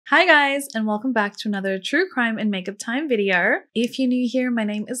Hi guys, and welcome back to another true crime and makeup time video. If you're new here, my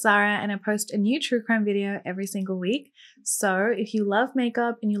name is Zara and I post a new true crime video every single week. So if you love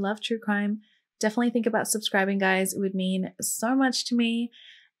makeup and you love true crime, definitely think about subscribing, guys. It would mean so much to me.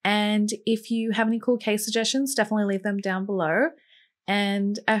 And if you have any cool case suggestions, definitely leave them down below.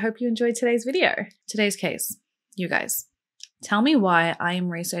 And I hope you enjoyed today's video. Today's case, you guys, tell me why I am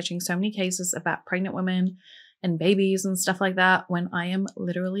researching so many cases about pregnant women and babies and stuff like that when I am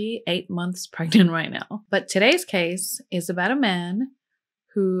literally 8 months pregnant right now. But today's case is about a man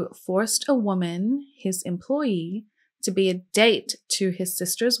who forced a woman, his employee, to be a date to his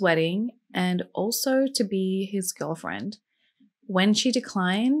sister's wedding and also to be his girlfriend. When she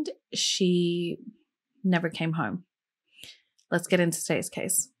declined, she never came home. Let's get into today's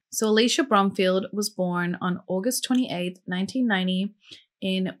case. So Alisha Bromfield was born on August 28, 1990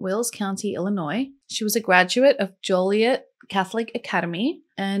 in Wills County, Illinois. She was a graduate of Joliet Catholic Academy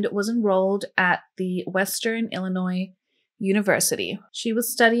and was enrolled at the Western Illinois University. She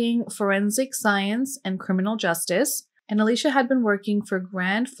was studying forensic science and criminal justice, and Alisha had been working for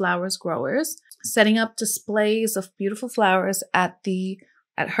Grand Flowers Growers, setting up displays of beautiful flowers at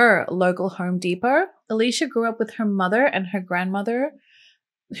her local Home Depot. Alisha grew up with her mother and her grandmother,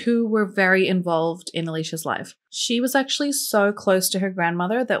 who were very involved in Alisha's life. She was actually so close to her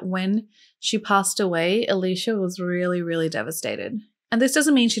grandmother that when she passed away, Alisha was really, really devastated. And this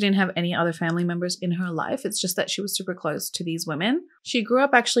doesn't mean she didn't have any other family members in her life. It's just that she was super close to these women. She grew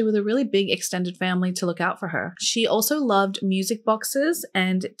up actually with a really big extended family to look out for her. She also loved music boxes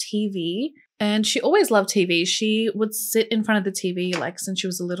and TV. And she always loved TV. She would sit in front of the TV like since she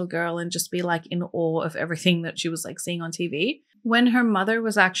was a little girl and just be like in awe of everything that she was like seeing on TV. When her mother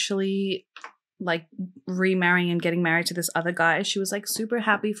was actually like remarrying and getting married to this other guy, she was like super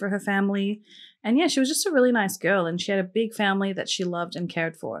happy for her family. And yeah, she was just a really nice girl and she had a big family that she loved and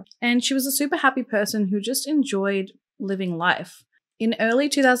cared for. And she was a super happy person who just enjoyed living life. In early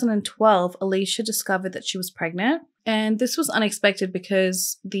 2012, Alisha discovered that she was pregnant. And this was unexpected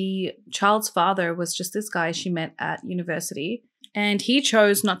because the child's father was just this guy she met at university. And he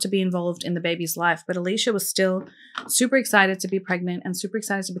chose not to be involved in the baby's life. But Alisha was still super excited to be pregnant and super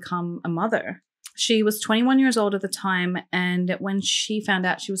excited to become a mother. She was 21 years old at the time. And when she found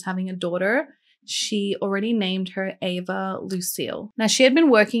out she was having a daughter, she already named her Ava Lucille. Now, she had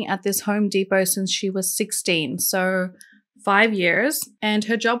been working at this Home Depot since she was 16. So 5 years, and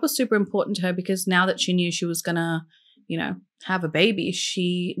her job was super important to her because now that she knew she was gonna, have a baby,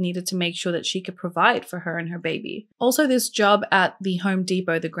 she needed to make sure that she could provide for her and her baby. Also, this job at the Home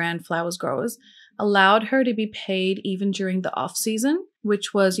Depot, the Grand Flowers Growers, allowed her to be paid even during the off season,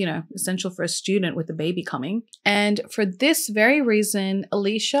 which was, essential for a student with a baby coming. And for this very reason,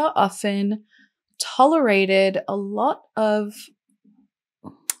 Alisha often tolerated a lot of,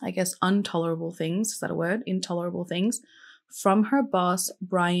 intolerable things. Is that a word? Intolerable things from her boss,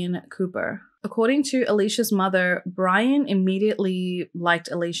 Brian Cooper. According to Alisha's mother, Brian immediately liked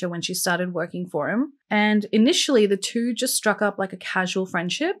Alisha when she started working for him. And initially, the two just struck up like a casual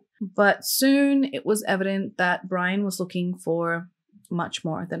friendship. But soon it was evident that Brian was looking for much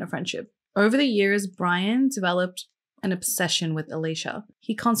more than a friendship. Over the years, Brian developed an obsession with Alisha.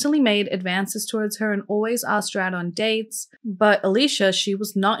 He constantly made advances towards her and always asked her out on dates. But Alisha, she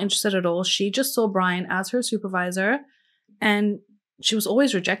was not interested at all. She just saw Brian as her supervisor and she was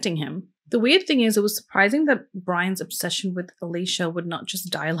always rejecting him. The weird thing is, it was surprising that Brian's obsession with Alisha would not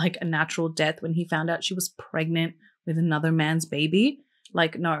just die like a natural death when he found out she was pregnant with another man's baby.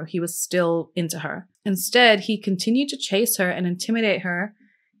 Like, no, he was still into her. Instead, he continued to chase her and intimidate her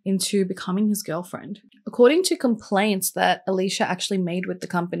into becoming his girlfriend. According to complaints that Alisha actually made with the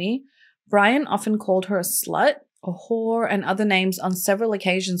company, Brian often called her a slut, a whore, and other names on several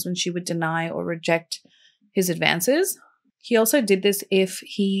occasions when she would deny or reject his advances. He also did this if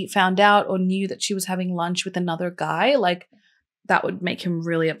he found out or knew that she was having lunch with another guy. Like, that would make him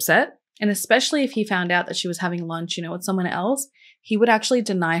really upset. And especially if he found out that she was having lunch, with someone else, he would actually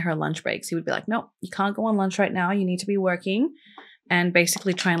deny her lunch breaks. He would be like, no, you can't go on lunch right now. You need to be working, and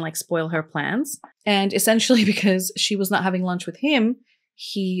basically try and like spoil her plans. And essentially because she was not having lunch with him,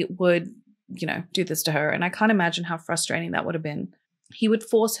 he would, do this to her. And I can't imagine how frustrating that would have been. He would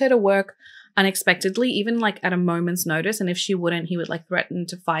force her to work unexpectedly, even like at a moment's notice. And if she wouldn't, he would like threaten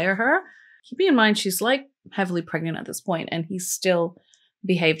to fire her. Keeping in mind, she's like heavily pregnant at this point, and he still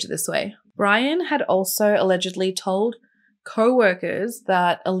behaved this way. Brian had also allegedly told co-workers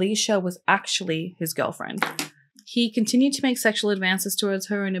that Alisha was actually his girlfriend. He continued to make sexual advances towards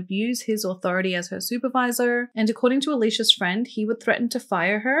her and abuse his authority as her supervisor. And according to Alisha's friend, he would threaten to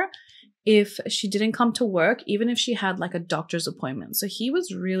fire her if she didn't come to work, even if she had like a doctor's appointment. So he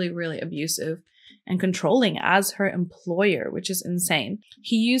was really, really abusive and controlling as her employer, which is insane.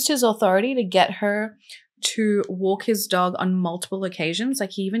 He used his authority to get her to walk his dog on multiple occasions.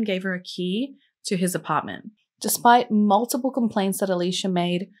 Like he even gave her a key to his apartment. Despite multiple complaints that Alisha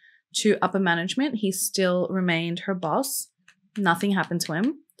made to upper management, he still remained her boss. Nothing happened to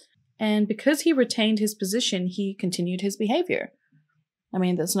him. And because he retained his position, he continued his behavior. I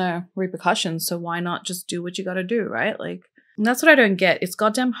mean, there's no repercussions, so why not just do what you gotta do, right? Like, and that's what I don't get. It's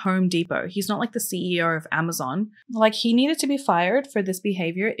goddamn Home Depot. He's not like the CEO of Amazon. Like, he needed to be fired for this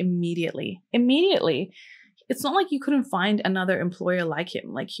behavior immediately. Immediately. It's not like you couldn't find another employer like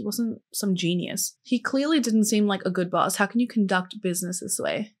him. Like, he wasn't some genius. He clearly didn't seem like a good boss. How can you conduct business this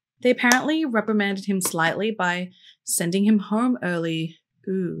way? They apparently reprimanded him slightly by sending him home early.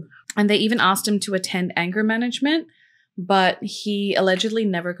 Ooh. And they even asked him to attend anger management, but he allegedly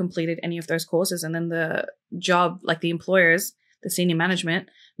never completed any of those courses. And then the job, like the employers, the senior management,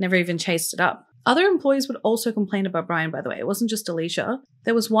 never even chased it up. Other employees would also complain about Brian, by the way. It wasn't just Alisha.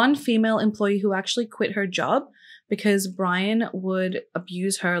 There was one female employee who actually quit her job because Brian would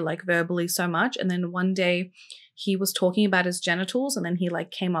abuse her like verbally so much. And then one day he was talking about his genitals, and then he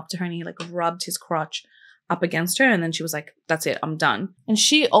like came up to her and he like rubbed his crotch up against her, and then she was like, that's it, I'm done. And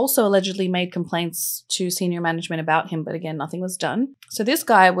she also allegedly made complaints to senior management about him, but again, nothing was done. So this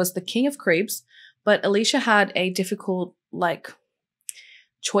guy was the king of creeps, but Alisha had a difficult like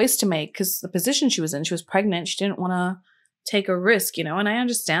choice to make because the position she was in, she was pregnant, she didn't want to take a risk, you know, and I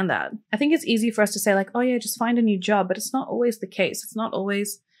understand that. I think it's easy for us to say like, oh yeah, just find a new job, but it's not always the case. It's not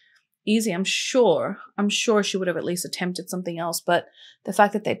always easy. I'm sure she would have at least attempted something else, but the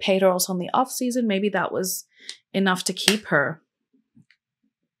fact that they paid her also on the off season, maybe that was enough to keep her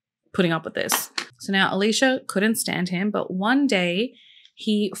putting up with this. So now Alisha couldn't stand him, but one day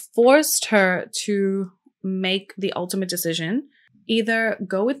he forced her to make the ultimate decision: either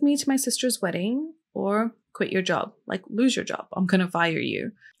go with me to my sister's wedding or quit your job, like lose your job. I'm gonna fire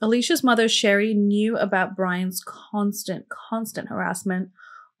you. Alisha's mother, Sherry, knew about Brian's constant harassment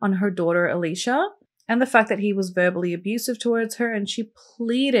on her daughter, Alisha, and the fact that he was verbally abusive towards her, and she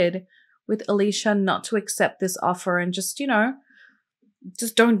pleaded with Alisha not to accept this offer and just, you know,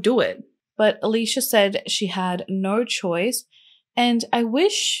 just don't do it. But Alisha said she had no choice, and I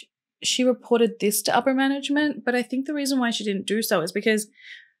wish she reported this to upper management, but I think the reason why she didn't do so is because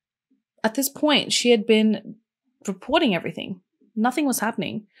at this point she had been reporting everything. Nothing was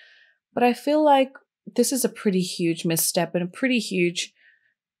happening. But I feel like this is a pretty huge misstep and a pretty huge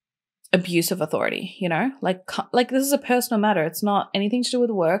abuse of authority, you know? Like this is a personal matter. It's not anything to do with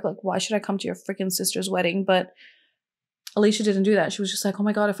work. Like, why should I come to your freaking sister's wedding? But Alisha didn't do that. She was just like, oh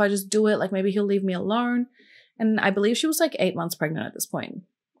my God, if I just do it, like maybe he'll leave me alone. And I believe she was like 8 months pregnant at this point.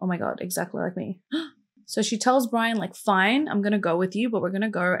 Oh my God, exactly like me. So she tells Brian, like, fine, I'm going to go with you, but we're going to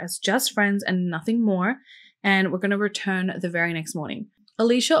go as just friends and nothing more. And we're going to return the very next morning.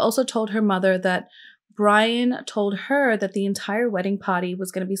 Alisha also told her mother that Brian told her that the entire wedding party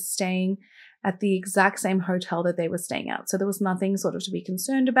was going to be staying at the exact same hotel that they were staying at. So there was nothing sort of to be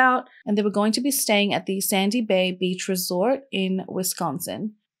concerned about. And they were going to be staying at the Sandy Bay Beach Resort in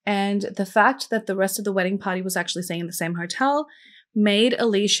Wisconsin. And the fact that the rest of the wedding party was actually staying in the same hotel made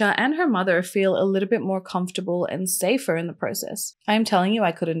Alisha and her mother feel a little bit more comfortable and safer in the process. I am telling you,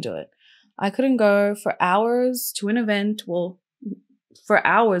 I couldn't do it. I couldn't go for hours to an event, well, for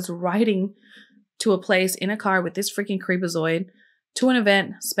hours riding to a place in a car with this freaking creepazoid to an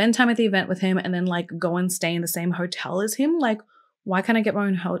event, spend time at the event with him, and then like go and stay in the same hotel as him. Like, why can't I get my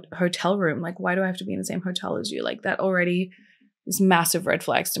own hotel room? Like, why do I have to be in the same hotel as you? Like, that already is massive red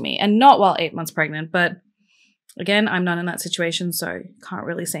flags to me. And not while 8 months pregnant, but again, I'm not in that situation, so can't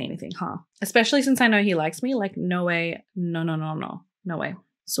really say anything, huh? Especially since I know he likes me. Like, no way. No way.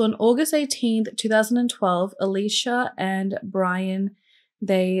 So on August 18th, 2012, Alisha and Brian,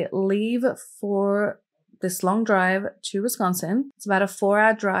 they leave for this long drive to Wisconsin. It's about a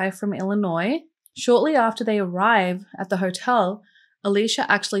 4-hour drive from Illinois. Shortly after they arrive at the hotel, Alisha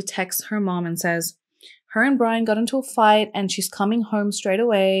actually texts her mom and says her and Brian got into a fight and she's coming home straight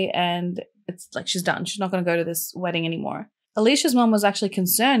away and it's like she's done. She's not going to go to this wedding anymore. Alisha's mom was actually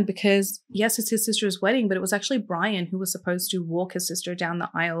concerned because, yes, it's his sister's wedding, but it was actually Brian who was supposed to walk his sister down the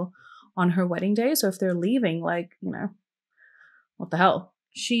aisle on her wedding day. So if they're leaving, like, you know, what the hell?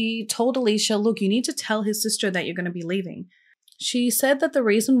 She told Alisha, look, you need to tell his sister that you're going to be leaving. She said that the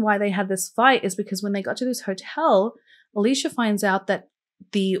reason why they had this fight is because when they got to this hotel, Alisha finds out that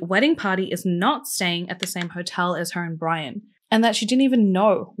the wedding party is not staying at the same hotel as her and Brian, and that she didn't even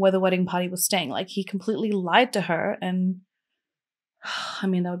know where the wedding party was staying. Like, he completely lied to her, and I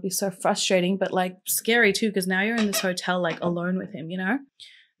mean, that would be so frustrating, but like scary too, because now you're in this hotel like alone with him, you know?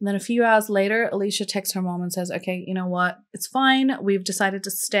 And then a few hours later, Alisha texts her mom and says, okay, you know what? It's fine. We've decided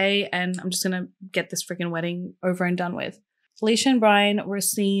to stay and I'm just going to get this freaking wedding over and done with. Alisha and Brian were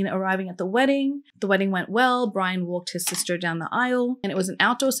seen arriving at the wedding. The wedding went well. Brian walked his sister down the aisle and it was an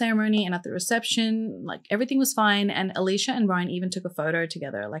outdoor ceremony, and at the reception, like everything was fine. And Alisha and Brian even took a photo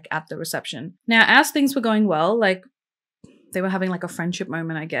together, like at the reception. Now, as things were going well, like they were having like a friendship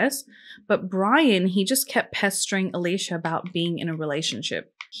moment, I guess. But Brian, he just kept pestering Alisha about being in a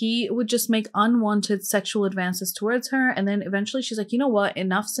relationship. He would just make unwanted sexual advances towards her. And then eventually she's like, you know what?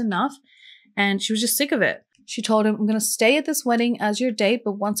 Enough's enough. And she was just sick of it. She told him, I'm going to stay at this wedding as your date,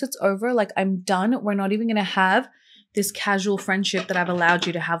 but once it's over, like I'm done. We're not even going to have this casual friendship that I've allowed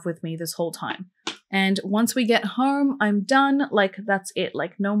you to have with me this whole time. And once we get home, I'm done. Like that's it.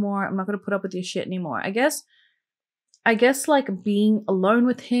 Like no more. I'm not going to put up with your shit anymore. I guess like being alone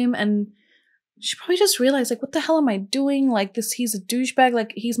with him, and she probably just realized like, what the hell am I doing? Like he's a douchebag.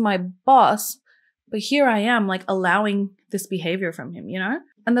 Like he's my boss, but here I am like allowing this behavior from him, you know?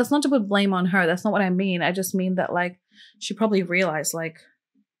 And that's not to put blame on her. That's not what I mean. I just mean that like she probably realized like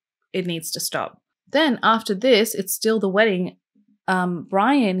it needs to stop. Then after this, it's still the wedding.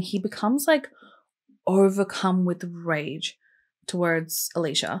 Brian, he becomes like overcome with rage towards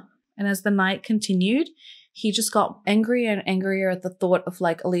Alisha. And as the night continued, he just got angrier and angrier at the thought of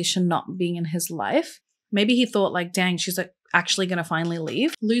like Alisha not being in his life. Maybe he thought like, dang, she's like actually going to finally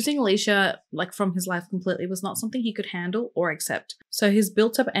leave. Losing Alisha like from his life completely was not something he could handle or accept. So his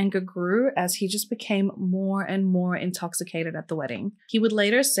built up anger grew as he just became more and more intoxicated at the wedding. He would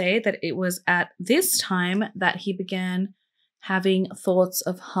later say that it was at this time that he began having thoughts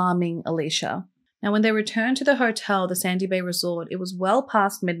of harming Alisha. Now, when they returned to the hotel, the Sandy Bay Resort, it was well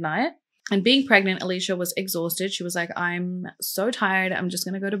past midnight. And being pregnant, Alisha was exhausted. She was like, I'm so tired. I'm just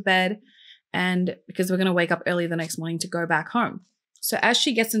going to go to bed. And because we're going to wake up early the next morning to go back home. So as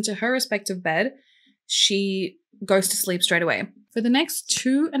she gets into her respective bed, she goes to sleep straight away. For the next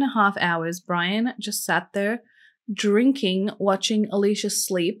 2.5 hours, Brian just sat there drinking, watching Alisha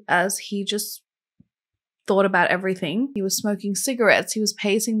sleep as he just thought about everything. He was smoking cigarettes. He was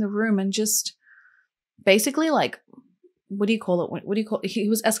pacing the room and just basically like, what do you call it? He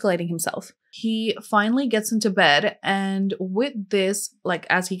was escalating himself. He finally gets into bed, and with this, like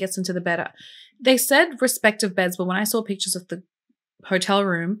as he gets into the bed, they said respective beds, but when I saw pictures of the hotel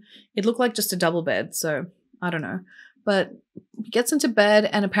room, it looked like just a double bed. So I don't know, but he gets into bed,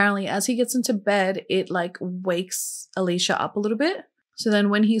 and apparently as he gets into bed, it like wakes Alisha up a little bit. So then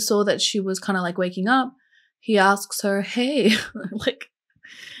when he saw that she was kind of like waking up, he asks her, hey, like,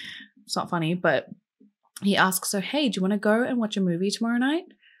 it's not funny, but he asks her, hey, do you want to go and watch a movie tomorrow night?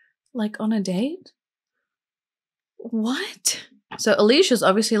 Like on a date? What? So Alicia's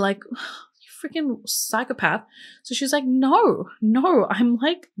obviously like, you freaking psychopath. So she's like, no, I'm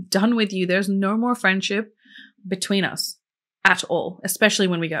like done with you. There's no more friendship between us at all, especially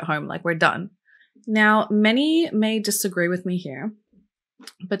when we get home. Like we're done. Now, many may disagree with me here,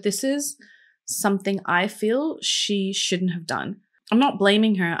 but this is something I feel she shouldn't have done. I'm not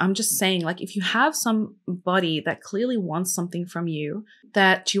blaming her. I'm just saying, like, if you have somebody that clearly wants something from you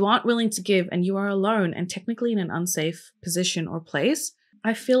that you aren't willing to give and you are alone and technically in an unsafe position or place,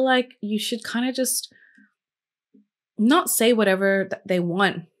 I feel like you should kind of just not say whatever they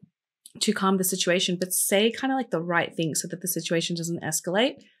want to calm the situation, but say kind of like the right thing so that the situation doesn't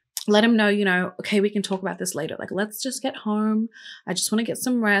escalate. Let him know, you know, okay, we can talk about this later. Like, let's just get home. I just want to get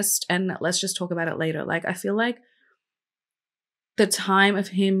some rest and let's just talk about it later. Like, I feel like the time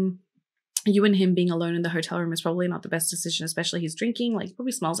of you and him being alone in the hotel room is probably not the best decision, especially he's drinking. Like, he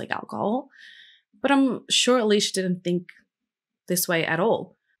probably smells like alcohol. But I'm sure Alisha didn't think this way at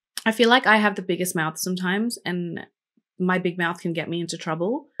all. I feel like I have the biggest mouth sometimes, and my big mouth can get me into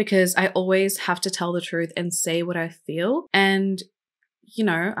trouble because I always have to tell the truth and say what I feel. And, you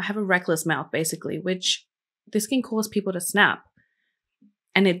know, I have a reckless mouth basically, which this can cause people to snap.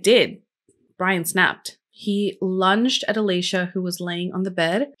 And it did. Brian snapped. He lunged at Alisha, who was laying on the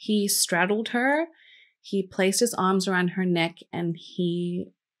bed. He straddled her. He placed his arms around her neck and he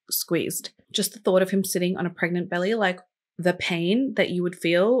squeezed. Just the thought of him sitting on a pregnant belly, like the pain that you would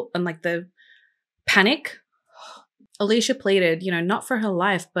feel and like the panic. Alisha pleaded, you know, not for her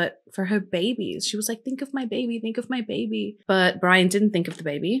life, but for her babies. She was like, think of my baby, think of my baby. But Brian didn't think of the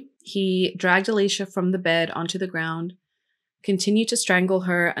baby. He dragged Alisha from the bed onto the ground, continued to strangle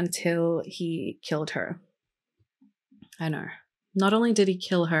her until he killed her. I know. Not only did he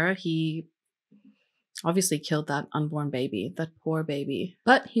kill her, he obviously killed that unborn baby, that poor baby.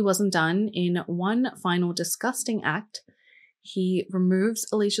 But he wasn't done. In one final disgusting act, He removes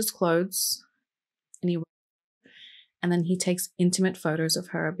Alicia's clothes and then he takes intimate photos of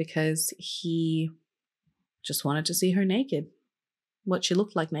her because he just wanted to see her naked. What she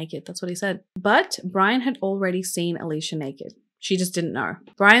looked like naked. That's what he said. But Brian had already seen Alisha naked. She just didn't know.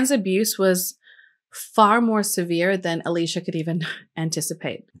 Brian's abuse was far more severe than Alisha could even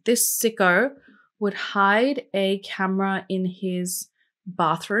anticipate. This sicko would hide a camera in his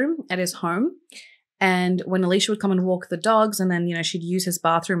bathroom at his home. And when Alisha would come and walk the dogs, and then, she'd use his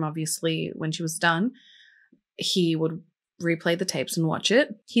bathroom, obviously, when she was done, he would replay the tapes and watch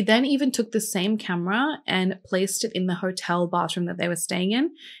it. He then even took the same camera and placed it in the hotel bathroom that they were staying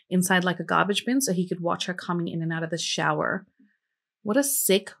in, inside like a garbage bin, so he could watch her coming in and out of the shower. What a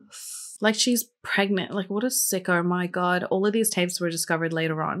sick, like she's pregnant. Like what a sicko, my God. All of these tapes were discovered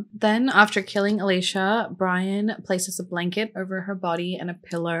later on. Then after killing Alisha, Brian places a blanket over her body and a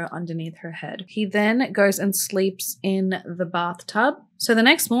pillow underneath her head. He then goes and sleeps in the bathtub. So the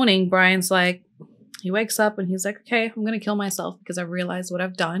next morning, Brian's like, he wakes up and he's like, okay, I'm going to kill myself because I realized what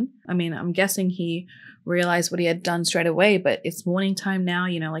I've done. I mean, I'm guessing he realized what he had done straight away, but it's morning time now,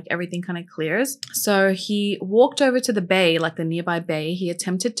 like everything kind of clears. So he walked over to the bay, like the nearby bay. He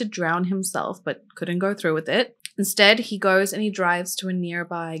attempted to drown himself, but couldn't go through with it. Instead, he goes and he drives to a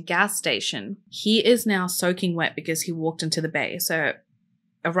nearby gas station. He is now soaking wet because he walked into the bay. So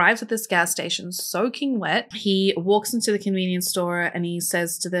arrives at this gas station soaking wet. He walks into the convenience store and he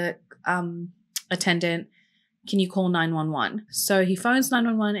says to the attendant, can you call 911? So he phones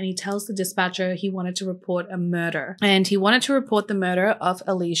 911 and he tells the dispatcher he wanted to report a murder. And he wanted to report the murder of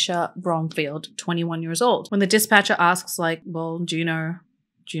Alisha Bromfield, 21 years old. When the dispatcher asks like, well, do you know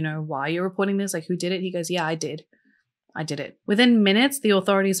why you're reporting this? Like who did it? He goes, yeah, I did it. Within minutes, the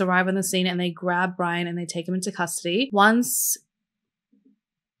authorities arrive on the scene and they grab Brian and they take him into custody. While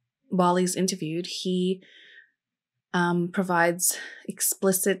he's interviewed, he provides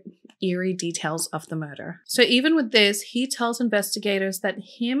explicit, eerie details of the murder. So even with this, he tells investigators that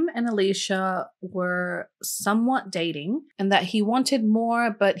him and Alisha were somewhat dating and that he wanted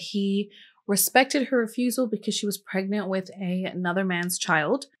more, but he respected her refusal because she was pregnant with another man's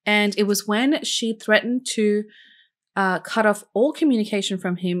child. And it was when she threatened to cut off all communication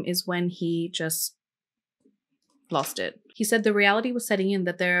from him is when he just lost it. He said the reality was setting in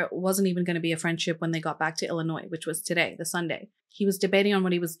that there wasn't even going to be a friendship when they got back to Illinois, which was today, the Sunday. He was debating on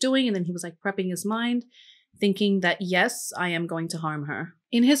what he was doing, and then he was like prepping his mind, thinking that, yes, I am going to harm her.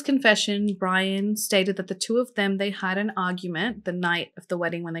 In his confession, Brian stated that the two of them, they had an argument the night of the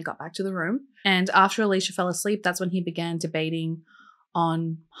wedding when they got back to the room. And after Alisha fell asleep, that's when he began debating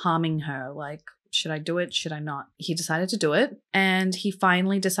on harming her. Like, should I do it? Should I not? He decided to do it, and he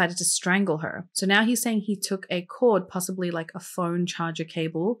finally decided to strangle her. So now he's saying he took a cord, possibly like a phone charger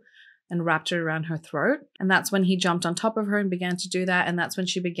cable, and wrapped it around her throat. And that's when he jumped on top of her and began to do that. And that's when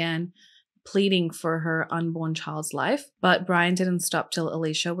she began pleading for her unborn child's life. But Brian didn't stop till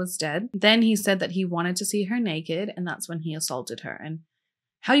Alisha was dead. Then he said that he wanted to see her naked, and that's when he assaulted her. And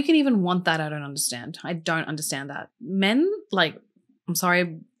how you can even want that, I don't understand. I don't understand that. Men, like, I'm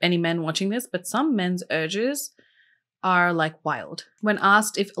sorry, any men watching this, but some men's urges are like wild. When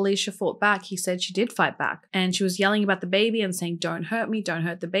asked if Alisha fought back, he said she did fight back. And she was yelling about the baby and saying, don't hurt me, don't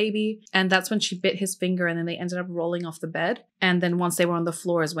hurt the baby. And that's when she bit his finger, and then they ended up rolling off the bed. And then once they were on the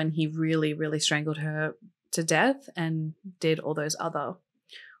floor is when he really, really strangled her to death and did all those other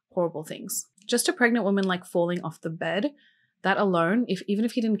horrible things. Just a pregnant woman like falling off the bed, that alone, even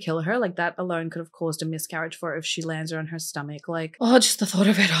if he didn't kill her, like that alone could have caused a miscarriage for her if she lands her on her stomach. Like, oh, just the thought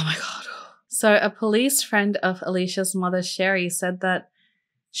of it. Oh my God. So a police friend of Alicia's mother, Sherry, said that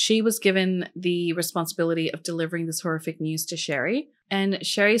she was given the responsibility of delivering this horrific news to Sherry. And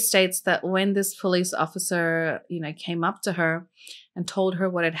Sherry states that when this police officer, came up to her and told her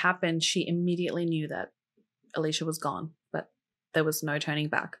what had happened, she immediately knew that Alisha was gone, but there was no turning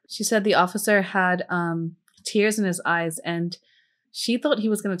back. She said the officer had tears in his eyes, and she thought he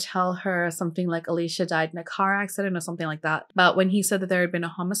was going to tell her something like Alisha died in a car accident or something like that. But when he said that there had been a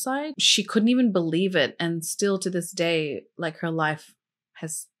homicide, she couldn't even believe it. And still to this day, like, her life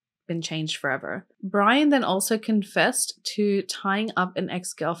has been changed forever. Brian then also confessed to tying up an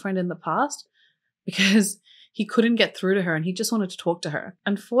ex-girlfriend in the past because he couldn't get through to her and he just wanted to talk to her.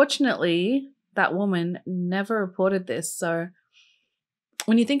 Unfortunately, that woman never reported this. So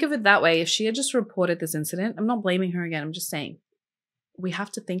when you think of it that way, if she had just reported this incident, I'm not blaming her again. I'm just saying we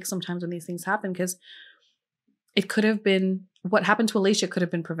have to think sometimes when these things happen, because it could have been what happened to Alisha could have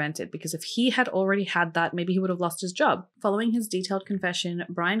been prevented, because if he had already had that, maybe he would have lost his job. Following his detailed confession,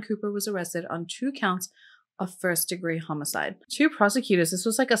 Brian Cooper was arrested on 2 counts of first-degree homicide. To prosecutors, this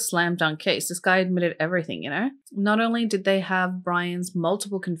was like a slam dunk case. This guy admitted everything, you know? Not only did they have Brian's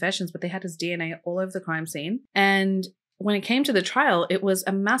multiple confessions, but they had his DNA all over the crime scene. And when it came to the trial, it was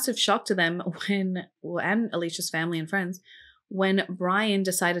a massive shock to them and Alicia's family and friends, when Brian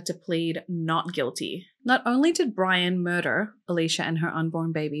decided to plead not guilty. Not only did Brian murder Alisha and her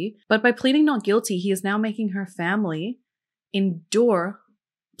unborn baby, but by pleading not guilty, he is now making her family endure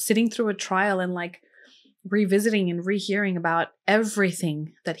sitting through a trial and like revisiting and rehearing about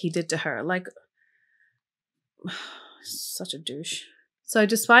everything that he did to her. Like, such a douche. So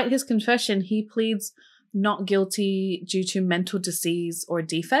despite his confession, he pleads not guilty due to mental disease or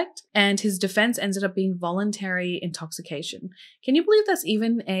defect, and his defense ended up being voluntary intoxication. Can you believe that's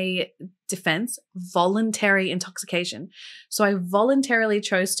even a defense? Voluntary intoxication. So I voluntarily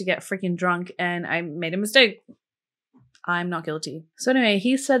chose to get freaking drunk and I made a mistake. I'm not guilty. So anyway,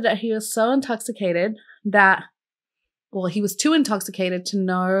 he said that he was so intoxicated that, well, he was too intoxicated to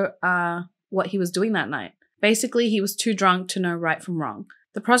know what he was doing that night. Basically, he was too drunk to know right from wrong.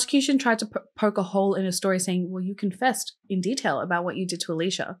 The prosecution tried to poke a hole in his story, saying, well, you confessed in detail about what you did to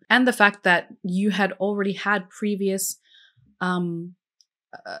Alisha and the fact that you had already had previous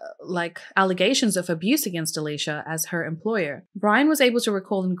like allegations of abuse against Alisha as her employer. Brian was able to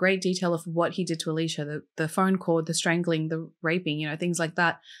recall in great detail of what he did to Alisha, the phone call, the strangling, the raping, you know, things like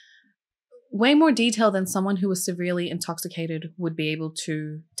that. Way more detail than someone who was severely intoxicated would be able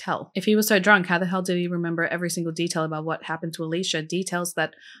to tell. If he was so drunk, how the hell did he remember every single detail about what happened to Alisha? Details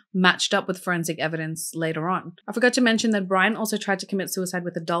that matched up with forensic evidence later on. I forgot to mention that Brian also tried to commit suicide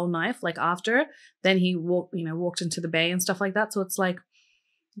with a dull knife, like after. Then he walked into the bay and stuff like that. So it's like,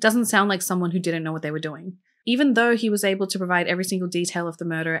 it doesn't sound like someone who didn't know what they were doing. Even though he was able to provide every single detail of the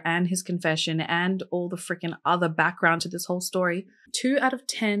murder and his confession and all the freaking other background to this whole story, 2 out of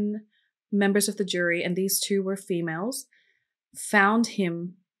 10 members of the jury, and these 2 were females, found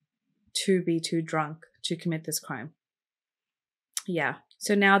him to be too drunk to commit this crime. Yeah.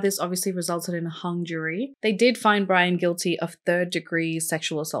 So now this obviously resulted in a hung jury. They did find Brian guilty of 3rd-degree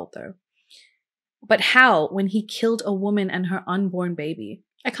sexual assault though. But how, when he killed a woman and her unborn baby?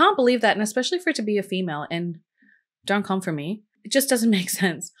 I can't believe that, and especially for it to be a female, and don't come for me. It just doesn't make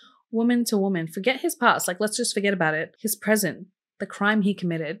sense. Woman to woman. Forget his past. Like, let's just forget about it. His present. The crime he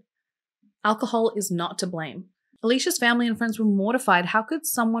committed. Alcohol is not to blame. Alicia's family and friends were mortified. How could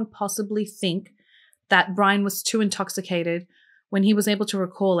someone possibly think that Brian was too intoxicated when he was able to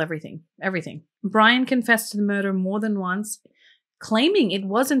recall everything? Everything. Brian confessed to the murder more than once, claiming it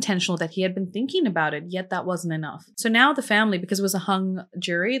was intentional, that he had been thinking about it, yet that wasn't enough. So now the family, because it was a hung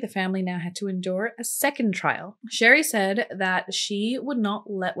jury, the family now had to endure a second trial. Sherry said that she would not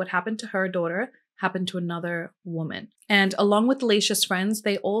let what happened to her daughter happen to another woman. And along with Alicia's friends,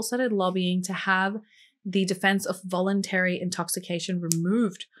 they all started lobbying to have the defense of voluntary intoxication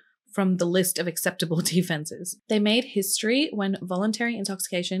removed from the list of acceptable defenses. They made history when voluntary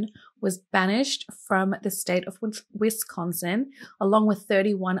intoxication was banished from the state of Wisconsin, along with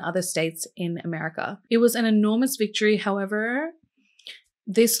 31 other states in America. It was an enormous victory. However,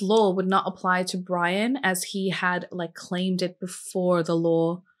 this law would not apply to Brian, as he had claimed it before the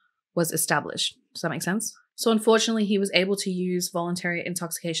law was established. Does that make sense? So unfortunately, he was able to use voluntary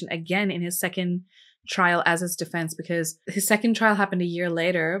intoxication again in his second trial as his defense, because his second trial happened a year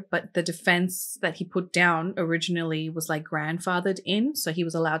later, but the defense that he put down originally was grandfathered in, so he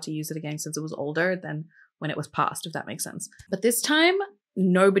was allowed to use it again since it was older than when it was passed, if that makes sense. But this time,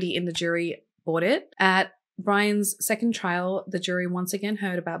 nobody in the jury bought it. At Brian's second trial, the jury once again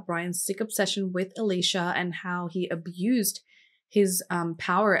heard about Brian's sick obsession with Alisha and how he abused his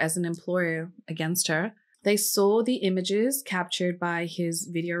power as an employer against her. They saw the images captured by his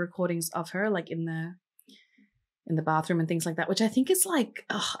video recordings of her, in the bathroom and things like that, which I think is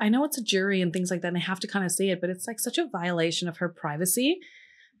I know it's a jury and things like that, and they have to kind of see it, but it's such a violation of her privacy.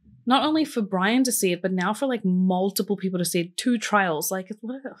 Not only for Brian to see it, but now for multiple people to see it. 2 trials. I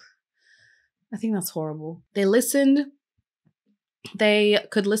think that's horrible. They listened. They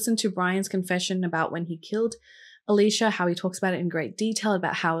could listen to Brian's confession about when he killed Alisha, how he talks about it in great detail,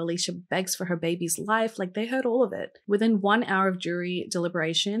 about how Alisha begs for her baby's life. They heard all of it. Within 1 hour of jury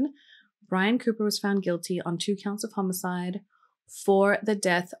deliberation, Brian Cooper was found guilty on 2 counts of homicide for the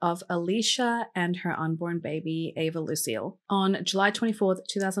death of Alisha and her unborn baby, Ava Lucille. On July 24th,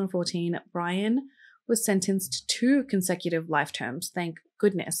 2014, Brian was sentenced to 2 consecutive life terms. Thank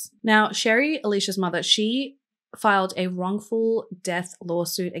goodness. Now, Sherry, Alicia's mother, she filed a wrongful death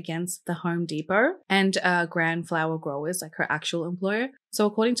lawsuit against the Home Depot and Grand Flower Growers, her actual employer. So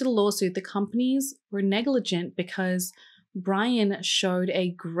according to the lawsuit, the companies were negligent because Brian showed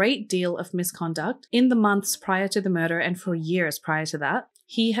a great deal of misconduct in the months prior to the murder and for years prior to that.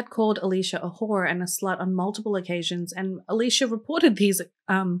 He had called Alisha a whore and a slut on multiple occasions, and Alisha reported these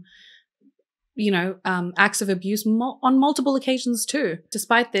acts of abuse on multiple occasions too.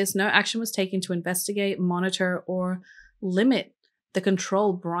 Despite this, no action was taken to investigate, monitor, or limit the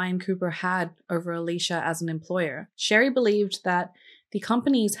control Brian Cooper had over Alisha as an employer. Sherry believed that the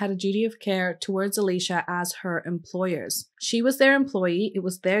companies had a duty of care towards Alisha as her employers. She was their employee. It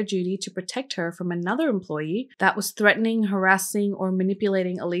was their duty to protect her from another employee that was threatening, harassing, or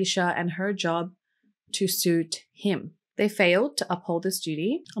manipulating Alisha and her job to suit him. They failed to uphold this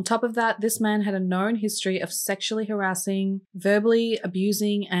duty. On top of that, this man had a known history of sexually harassing, verbally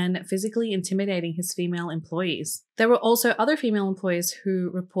abusing, and physically intimidating his female employees. There were also other female employees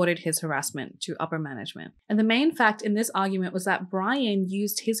who reported his harassment to upper management. And the main fact in this argument was that Brian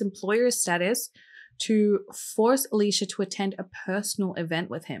used his employer's status to force Alisha to attend a personal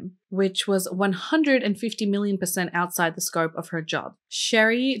event with him, which was 150 million% outside the scope of her job.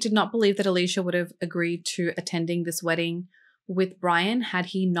 Sherry did not believe that Alisha would have agreed to attending this wedding with Brian had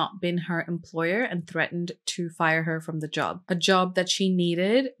he not been her employer and threatened to fire her from the job, a job that she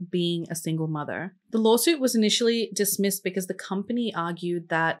needed being a single mother. The lawsuit was initially dismissed because the company argued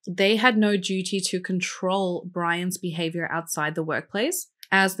that they had no duty to control Brian's behavior outside the workplace,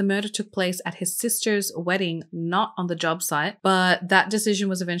 as the murder took place at his sister's wedding, not on the job site, but that decision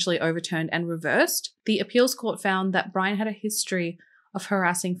was eventually overturned and reversed. The appeals court found that Brian had a history of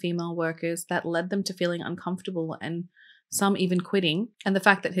harassing female workers that led them to feeling uncomfortable and some even quitting, and the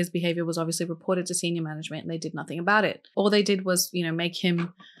fact that his behavior was obviously reported to senior management and they did nothing about it. All they did was, make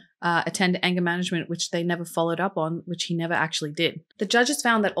him attend anger management, which they never followed up on, which he never actually did. The judges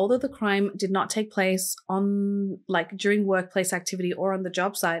found that although the crime did not take place during workplace activity or on the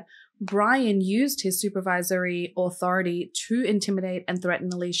job site, Brian used his supervisory authority to intimidate and threaten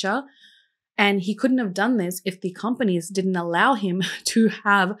Alisha. And he couldn't have done this if the companies didn't allow him to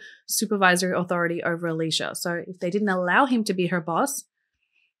have supervisory authority over Alisha. So if they didn't allow him to be her boss,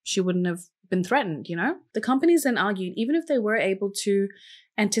 she wouldn't have been threatened, The companies then argued, even if they were able to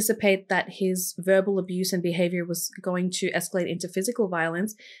anticipate that his verbal abuse and behavior was going to escalate into physical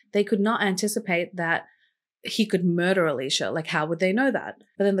violence, they could not anticipate that he could murder Alisha. Like, how would they know that?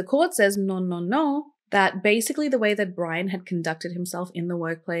 But then the court says, no, that basically the way that Brian had conducted himself in the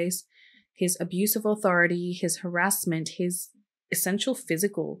workplace, his abuse of authority, his harassment, his essential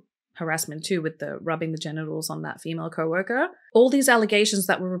physical harassment too, with the rubbing the genitals on that female coworker, all these allegations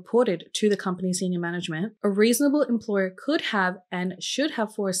that were reported to the company senior management, a reasonable employer could have and should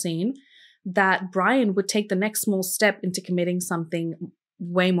have foreseen that Brian would take the next small step into committing something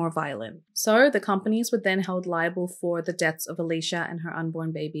way more violent. So the companies were then held liable for the deaths of Alisha and her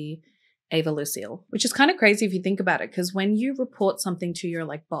unborn baby, Ava Lucille, which is kind of crazy if you think about it, because when you report something to your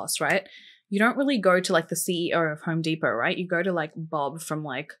boss, right, you don't really go to the CEO of Home Depot, right? You go to Bob from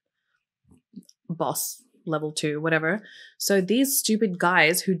boss level 2, whatever. So these stupid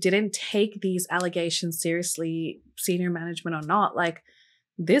guys who didn't take these allegations seriously, senior management or not,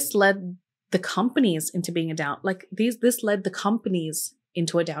 this led the companies into being this led the companies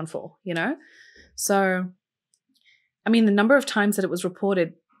into a downfall, So, the number of times that it was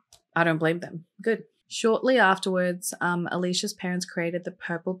reported, I don't blame them. Good. Shortly afterwards, Alisha's parents created the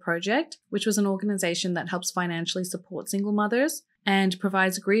Purple Project, which was an organization that helps financially support single mothers and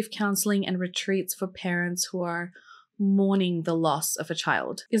provides grief counseling and retreats for parents who are mourning the loss of a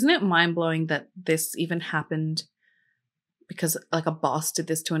child. Isn't it mind-blowing that this even happened because a boss did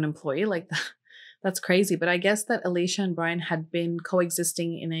this to an employee? That's crazy. But I guess that Alisha and Brian had been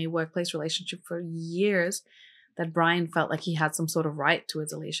coexisting in a workplace relationship for years, that Brian felt like he had some sort of right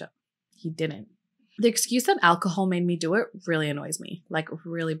towards Alisha. He didn't. The excuse that alcohol made me do it really annoys me,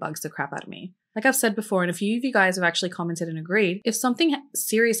 really bugs the crap out of me. Like I've said before, and a few of you guys have actually commented and agreed, if something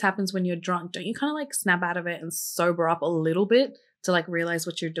serious happens when you're drunk, don't you kind of snap out of it and sober up a little bit to realize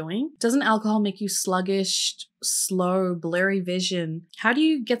what you're doing? Doesn't alcohol make you sluggish, slow, blurry vision? How do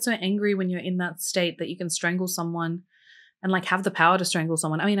you get so angry when you're in that state that you can strangle someone and have the power to strangle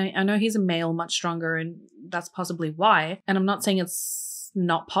someone? I know he's a male, much stronger, and that's possibly why. And I'm not saying it's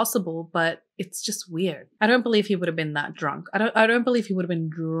not possible, but it's just weird. I don't believe he would have been that drunk. I don't believe he would have been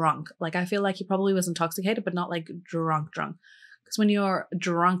drunk. I feel like he probably was intoxicated, but not drunk. Because when you're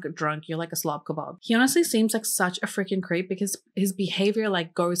drunk, you're like a slob kebab. He honestly seems like such a freaking creep because his behavior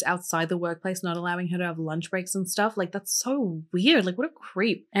goes outside the workplace, not allowing her to have lunch breaks and stuff. That's so weird. What a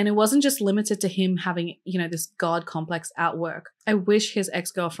creep. And it wasn't just limited to him having, this God complex at work. I wish his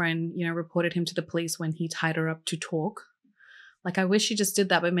ex-girlfriend, reported him to the police when he tied her up to talk. I wish she just did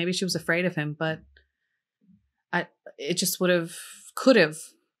that, but maybe she was afraid of him. But it just could have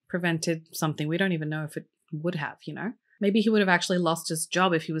prevented something. We don't even know if it would have, you know. Maybe he would have actually lost his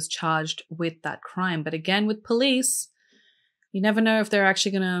job if he was charged with that crime. But again, with police, you never know if they're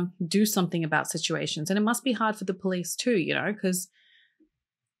actually going to do something about situations. And it must be hard for the police too, you know, because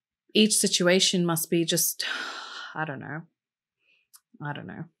each situation must be just, I don't know.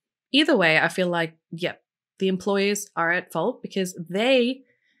 Either way, I feel like, yep, the employers are at fault because they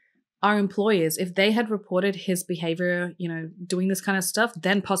are employers. If they had reported his behavior, you know, doing this kind of stuff,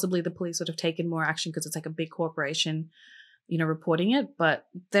 then possibly the police would have taken more action because it's like a big corporation, you know, reporting it. But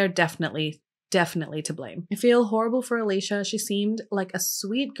they're definitely to blame. I feel horrible for Alisha. She seemed like a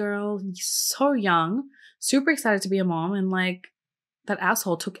sweet girl, so young, super excited to be a mom, and like that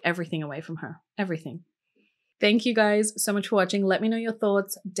asshole took everything away from her. Everything. Thank you guys so much for watching. Let me know your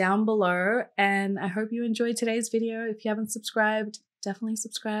thoughts down below, and I hope you enjoyed today's video. If you haven't subscribed, definitely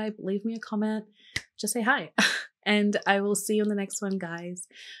subscribe. Leave me a comment. Just say hi. And I will see you in the next one, guys.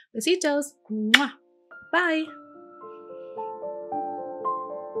 Besitos. Mwah. Bye.